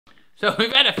So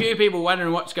we've had a few people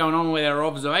wondering what's going on with our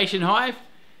observation hive.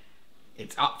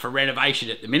 It's up for renovation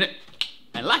at the minute.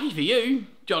 And lucky for you,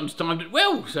 John's timed it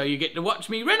well, so you get to watch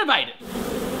me renovate it.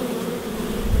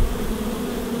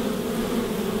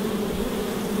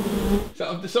 So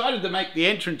I've decided to make the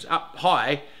entrance up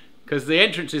high because the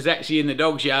entrance is actually in the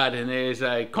dog's yard and there's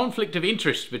a conflict of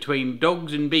interest between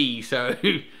dogs and bees. So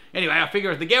anyway, I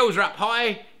figure if the girls are up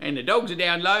high and the dogs are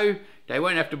down low, they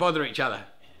won't have to bother each other.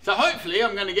 So hopefully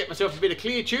I'm going to get myself a bit of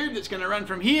clear tube that's going to run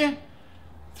from here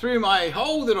through my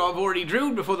hole that I've already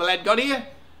drilled before the lad got here.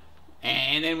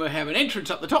 And then we'll have an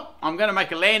entrance up the top. I'm going to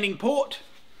make a landing port.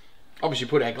 Obviously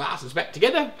put our glasses back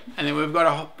together. And then we've got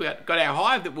our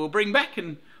hive that we'll bring back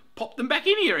and pop them back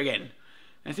in here again.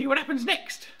 And see what happens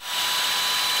next.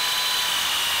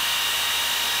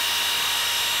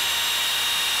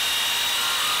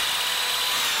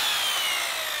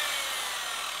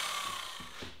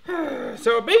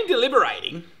 So I've been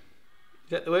deliberating, is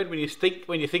that the word when you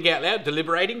think out loud,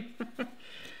 deliberating?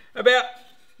 About,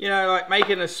 you know, like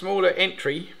making a smaller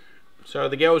entry so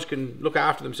the girls can look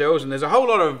after themselves, and there's a whole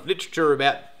lot of literature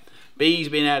about bees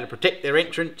being able to protect their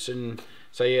entrance, and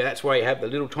so yeah, that's why you have the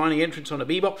little tiny entrance on a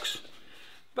bee box.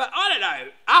 But I don't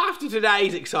know, after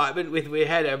today's excitement we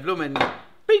had a bloomin'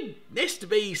 big nest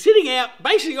of bees sitting out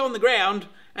basically on the ground,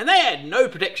 and they had no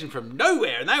protection from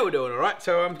nowhere, and they were doing all right.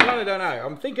 So I'm kind of don't know.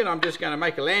 I'm thinking I'm just going to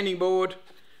make a landing board,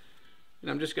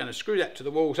 and I'm just going to screw that to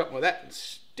the wall, something like that, and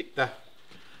stick that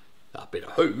bit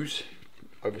of hose,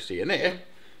 obviously, in there,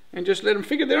 and just let them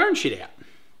figure their own shit out.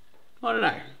 I don't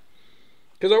know,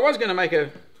 because I was going to make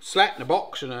a slat and a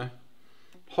box and a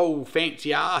whole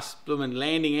fancy ass blooming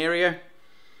landing area,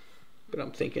 but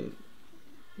I'm thinking,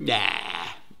 nah.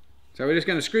 So we're just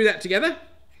going to screw that together.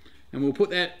 And we'll put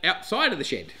that outside of the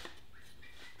shed.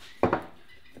 I've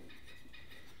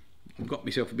got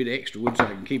myself a bit of extra wood so I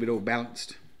can keep it all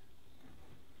balanced.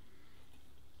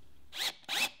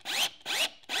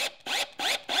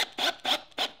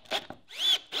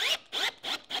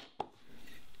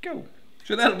 Cool.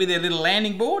 So that'll be their little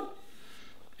landing board.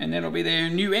 And that'll be their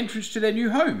new entrance to their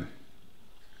new home.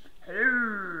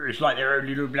 Hello. It's like their own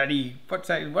little bloody, what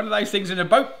are those things in a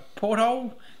boat?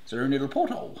 Porthole? It's their own little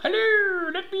porthole. Hello,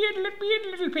 let me in,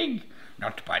 little pig.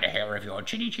 Not by the hair of your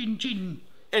chinny chin chin.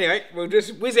 Anyway, we'll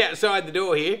just whiz outside the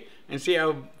door here and see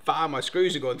how far my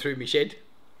screws have gone through my shed.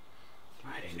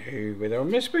 I don't know whether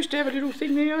I'm supposed to have a little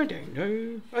thing there. I don't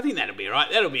know. I think that'll be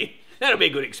alright. That'll be a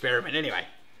good experiment anyway.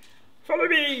 Follow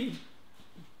me.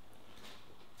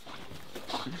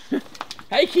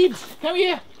 Hey kids, come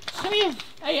here. Come here.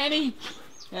 Hey Annie.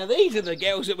 Now these are the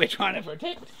girls that we're trying to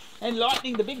protect. And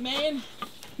Lightning, the big man.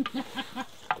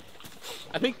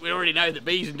 I think we already know that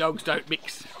bees and dogs don't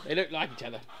mix. They don't like each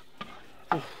other.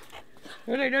 I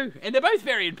don't know. And they're both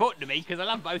very important to me because I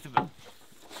love both of them.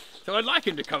 So I'd like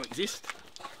them to coexist.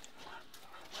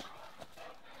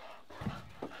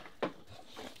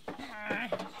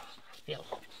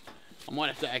 I might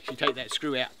have to actually take that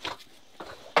screw out.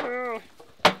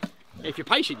 If you're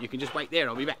patient, you can just wait there and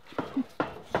I'll be back.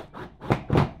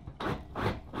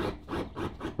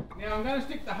 Now I'm going to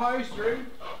stick the hose through.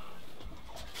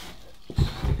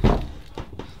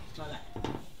 Like that.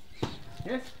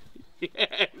 Yes?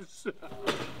 Yes!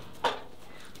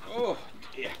 Oh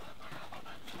dear.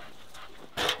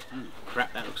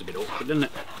 Crap, that looks a bit awkward, doesn't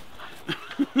it?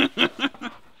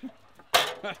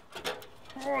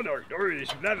 Oh no, this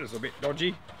ladder's a bit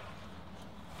dodgy.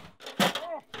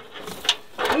 Oh.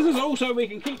 This is also we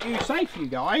can keep you safe, you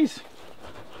guys.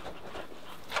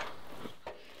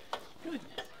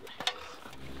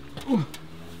 Ooh.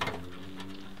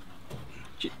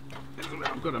 Shit.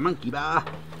 I've got a monkey bar.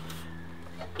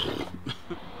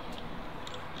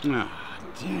 Oh,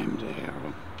 damn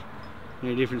hell.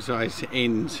 They're different size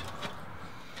ends.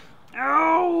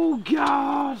 Oh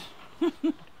God!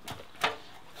 Fucking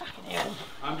hell.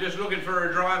 I'm just looking for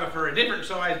a driver for a different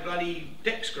size bloody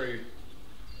deck screw.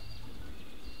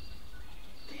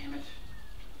 Damn it.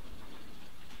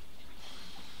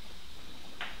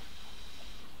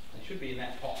 They should be in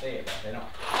that pot there, but they're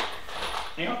not.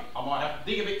 Hang on, I might have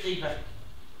to dig a bit deeper.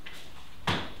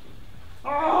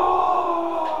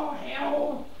 Oh,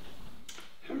 hell!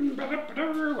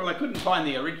 Well, I couldn't find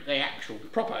the actual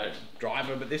proper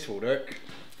driver, but this will work.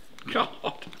 God.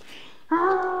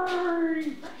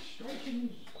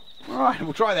 Alright,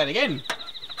 we'll try that again.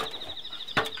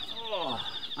 Oh,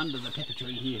 under the pepper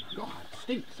tree here. God, it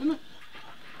stinks, doesn't it?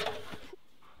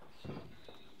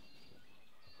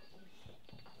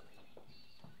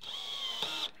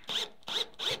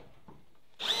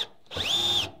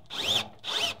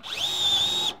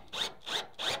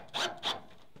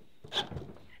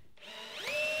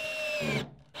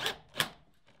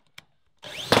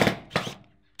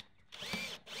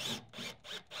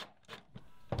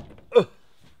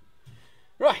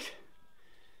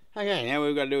 Okay, now what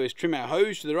we've got to do is trim our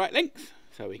hose to the right length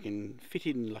so we can fit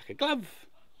in like a glove.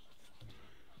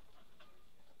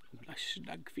 Nice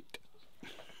snug fit.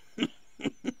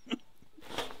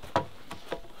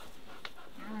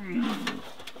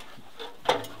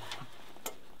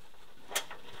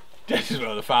 This is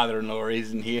where the father-in-law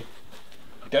is in here.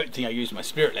 I don't think I used my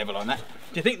spirit level on that.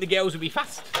 Do you think the girls would be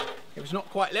fussed? If it's not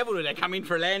quite level, do they come in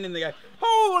for a land and they go,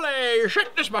 holy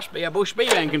shit, this must be a bush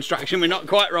bee-man construction, we're not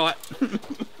quite right.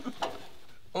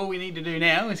 All we need to do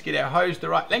now is get our hose the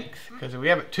right length, because if we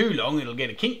have it too long, it'll get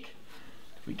a kink.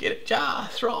 If we get it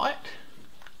just right,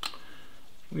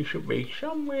 we should be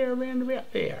somewhere around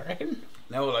about there, I reckon.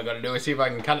 Now all I've got to do is see if I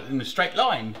can cut it in a straight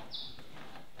line.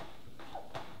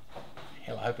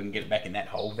 Hell, I hope we can get it back in that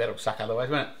hole. That'll suck otherwise,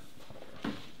 won't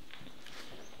it?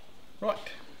 Right,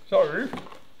 so...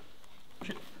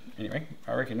 Anyway,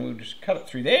 I reckon we'll just cut it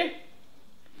through there.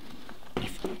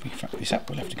 If we fuck this up,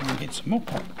 we'll have to go and get some more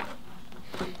pipe.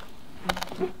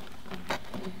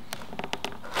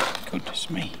 Goodness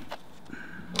me.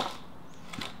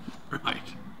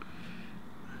 Right.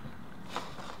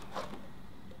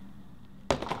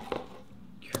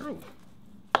 Cool.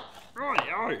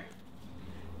 Righty-o.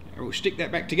 We'll stick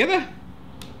that back together.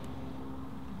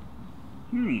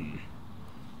 And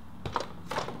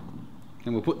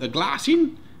we'll put the glass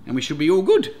in, and we should be all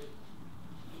good.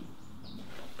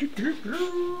 If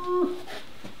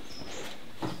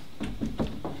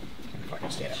I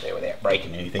can stand up there without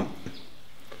breaking anything.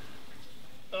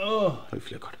 Oh,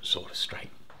 hopefully I've got it sort of straight.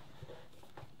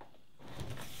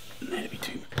 That'd be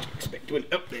too much to expect to it.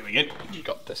 Oh, there we go. You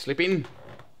got the slip in.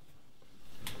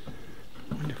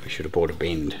 I wonder if we should have bought a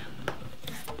bend.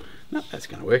 No, that's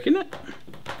going to work, isn't it?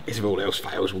 If all else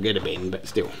fails, we'll get a bend, but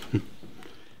still.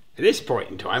 At this point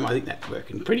in time, I think that's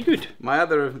working pretty good. My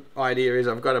other idea is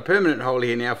I've got a permanent hole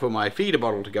here now for my feeder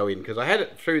bottle to go in, because I had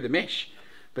it through the mesh,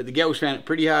 but the girls found it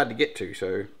pretty hard to get to,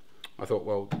 so I thought,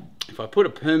 well, if I put a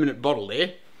permanent bottle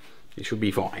there, it should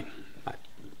be fine. But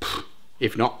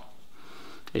if not,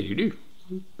 there you do.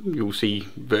 You'll see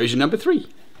version number 3.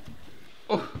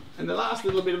 Oh, and the last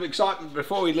little bit of excitement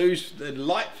before we lose the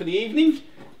light for the evening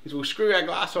is we'll screw our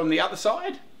glass on the other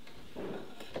side.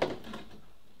 And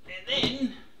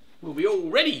then we'll be all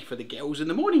ready for the girls in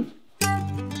the morning.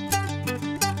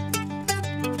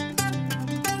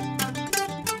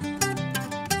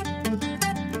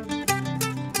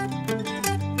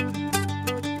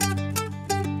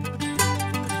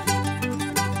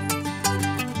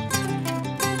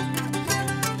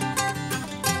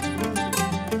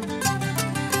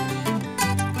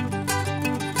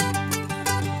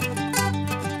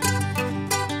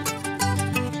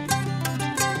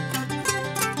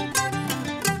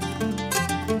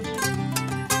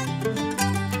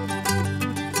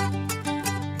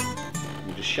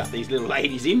 Shut these little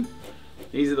ladies in.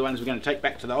 These are the ones we're going to take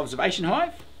back to the observation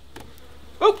hive.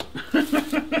 Oh!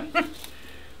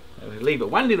 We'll leave it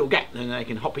one little gap and then they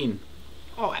can hop in.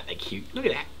 Oh, aren't they cute? Look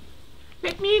at that.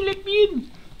 Let me in, let me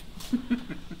in.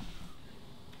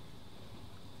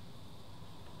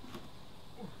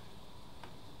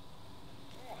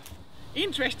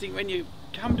 Interesting when you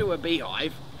come to a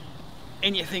beehive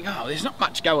and you think, oh, there's not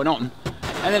much going on.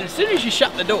 And then as soon as you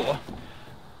shut the door,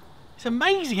 it's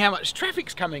amazing how much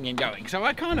traffic's coming and going. So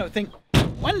I kind of think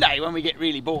one day when we get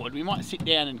really bored, we might sit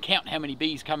down and count how many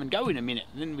bees come and go in a minute,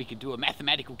 and then we could do a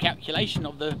mathematical calculation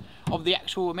of the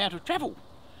actual amount of travel,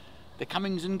 the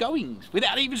comings and goings,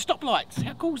 without even stoplights.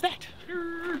 How cool is that?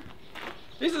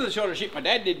 This is the sort of shit my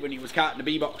dad did when he was carting a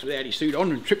bee box without his suit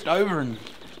on and tripped over and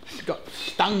got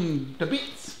stung to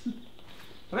bits.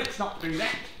 So let's not do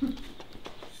that.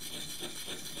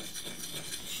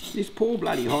 This poor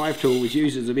bloody hive tool was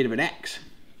used as a bit of an axe,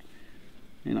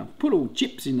 and I've put all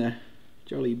chips in the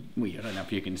jolly, well, I don't know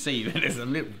if you can see, but there's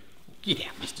some little, get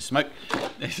out Mr. Smoke,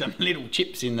 there's some little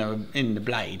chips in the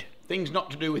blade. Things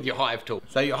not to do with your hive tool.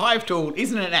 So your hive tool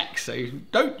isn't an axe, so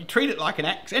don't treat it like an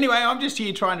axe. Anyway, I'm just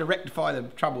here trying to rectify the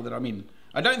trouble that I'm in.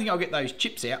 I don't think I'll get those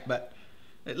chips out, but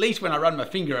at least when I run my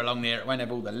finger along there, it won't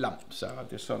have all the lumps. So I've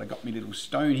just sort of got my little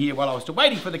stone here while I was still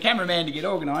waiting for the cameraman to get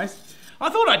organised. I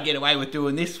thought I'd get away with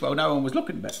doing this while no one was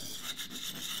looking, but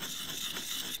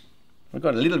I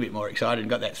got a little bit more excited and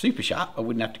got that super sharp. I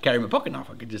wouldn't have to carry my pocket knife.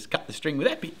 I could just cut the string with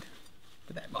that bit.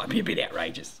 But that might be a bit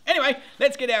outrageous. Anyway,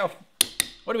 let's get our,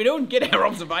 what are we doing? Get our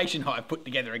observation hive put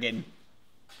together again.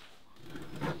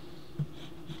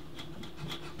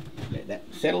 Let that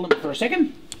settle them for a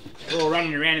second. We're all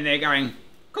running around in there going,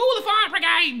 call the fire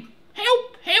brigade!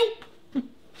 Help! Help! I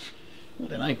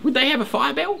don't know, would they have a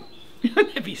fire bell?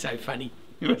 That'd be so funny.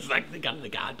 It was like the gun of the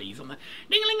guard bees on the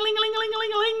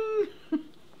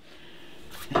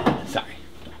ding-a-ling-a-ling-a-ling-a-ling-a-ling. Sorry,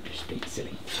 I'm just just being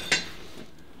silly.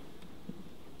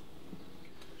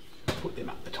 Put them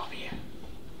up the top here.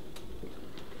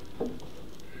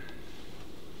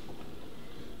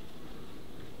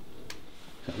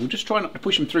 So we'll just try not to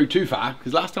push them through too far,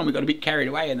 because last time we got a bit carried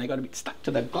away and they got a bit stuck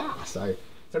to the glass. So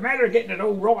it's a matter of getting it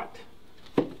all right.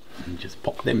 And just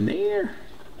pop them there.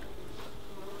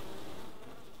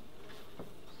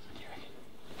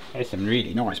 There's some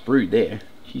really nice brood there.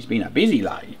 She's been a busy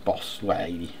lady, boss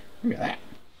lady. Look at that.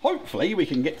 Hopefully we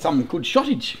can get some good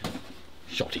shottage.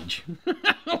 Shottage.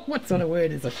 What sort of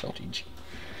word is a shottage?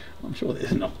 I'm sure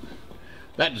there's not.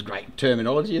 That's great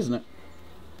terminology, isn't it?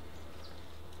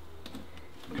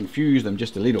 Confuse them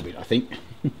just a little bit, I think.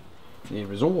 They're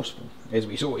resourceful, as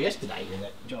we saw yesterday with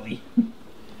that jolly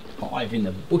hive in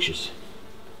the bushes.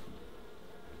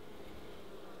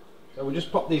 So we'll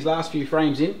just pop these last few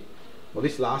frames in. Well,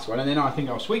 this last one, and then I think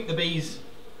I'll sweep the bees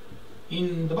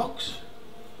in the box.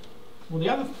 Well, the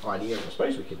other idea, I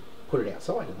suppose we could put it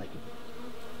outside and they could,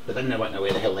 but then they won't know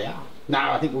where the hell they are. No,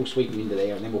 I think we'll sweep them into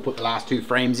there and then we'll put the last 2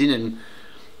 frames in and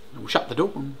we'll shut the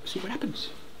door and see what happens.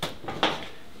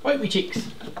 Won't we, chicks?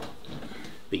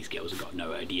 These girls have got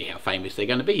no idea how famous they're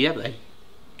going to be, have they?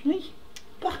 Hey,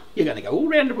 you're going to go all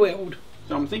round the world.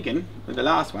 So I'm thinking, with the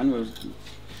last one, we'll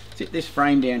sit this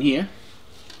frame down here.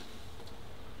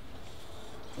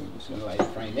 I'm just going to lay the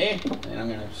frame there, and I'm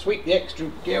going to sweep the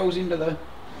extra girls into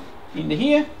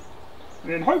here,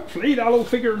 and then hopefully they'll all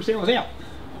figure themselves out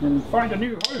and find a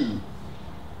new home.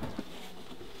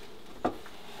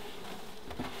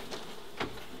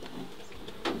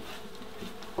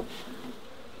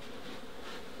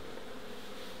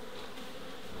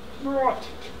 Right,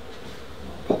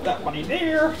 pop that one in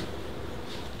there.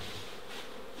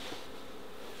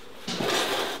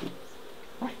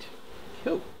 Right,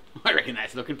 cool. I reckon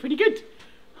that's looking pretty good.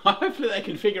 Hopefully they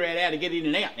can figure out how to get in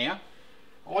and out now.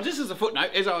 Oh, just as a footnote,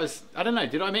 I don't know,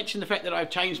 did I mention the fact that I've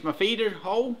changed my feeder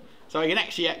hole? So I can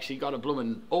actually got a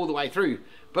bloomin' all the way through.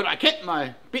 But I kept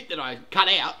my bit that I cut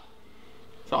out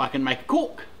so I can make a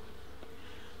cork.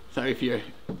 So if you're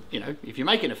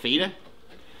making a feeder,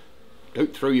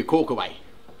 don't throw your cork away.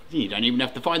 You don't even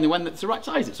have to find the one that's the right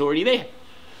size, it's already there.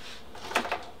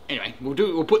 Anyway,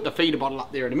 we'll put the feeder bottle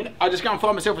up there in a minute. I'll just go and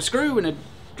find myself a screw and a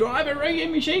driver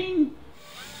rigging machine.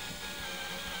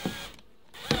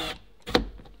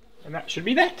 And that should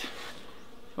be that.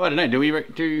 Well, I don't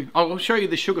know, I'll show you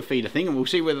the sugar feeder thing and we'll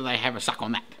see whether they have a suck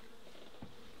on that.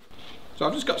 So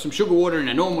I've just got some sugar water in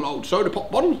a normal old soda pop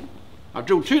bottle. I've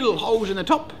drilled 2 little holes in the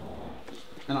top.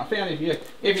 And I found if you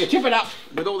tip it up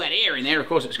with all that air in there, of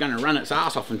course it's going to run its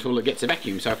ass off until it gets a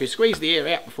vacuum. So if you squeeze the air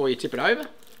out before you tip it over,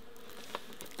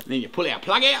 then you pull our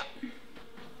plug out,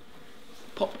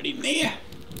 pop it in there,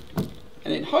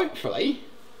 and then hopefully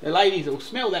the ladies will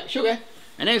smell that sugar,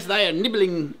 and as they are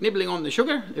nibbling on the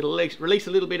sugar, it'll release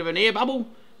a little bit of an air bubble,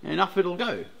 and off it'll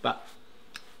go. But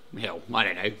hell, I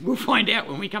don't know. We'll find out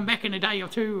when we come back in a day or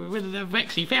two whether they've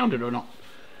actually found it or not.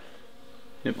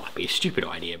 It might be a stupid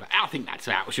idea, but I think that's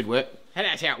how it should work. And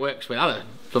that's how it works with other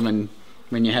blooming,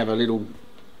 when you have a little,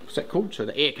 what's that called? So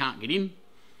the air can't get in.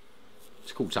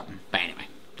 It's called something. But anyway,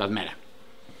 doesn't matter.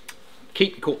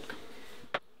 Keep your cork.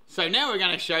 So now we're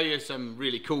going to show you some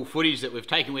really cool footage that we've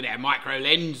taken with our micro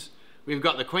lens. We've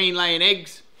got the queen laying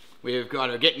eggs. We've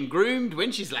got her getting groomed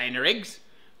when she's laying her eggs.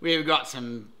 We've got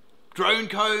some drone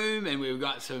comb, and we've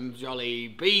got some jolly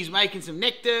bees making some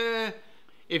nectar.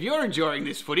 If you're enjoying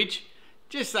this footage,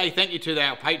 just say thank you to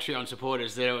our Patreon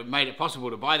supporters that have made it possible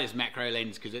to buy this macro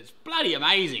lens, because it's bloody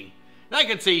amazing. They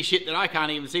can see shit that I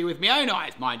can't even see with my own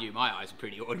eyes. Mind you, my eyes are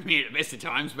pretty ordinary at the best of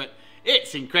times, but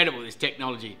it's incredible, this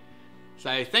technology.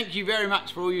 So thank you very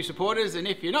much for all you supporters, and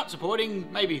if you're not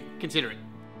supporting, maybe consider it.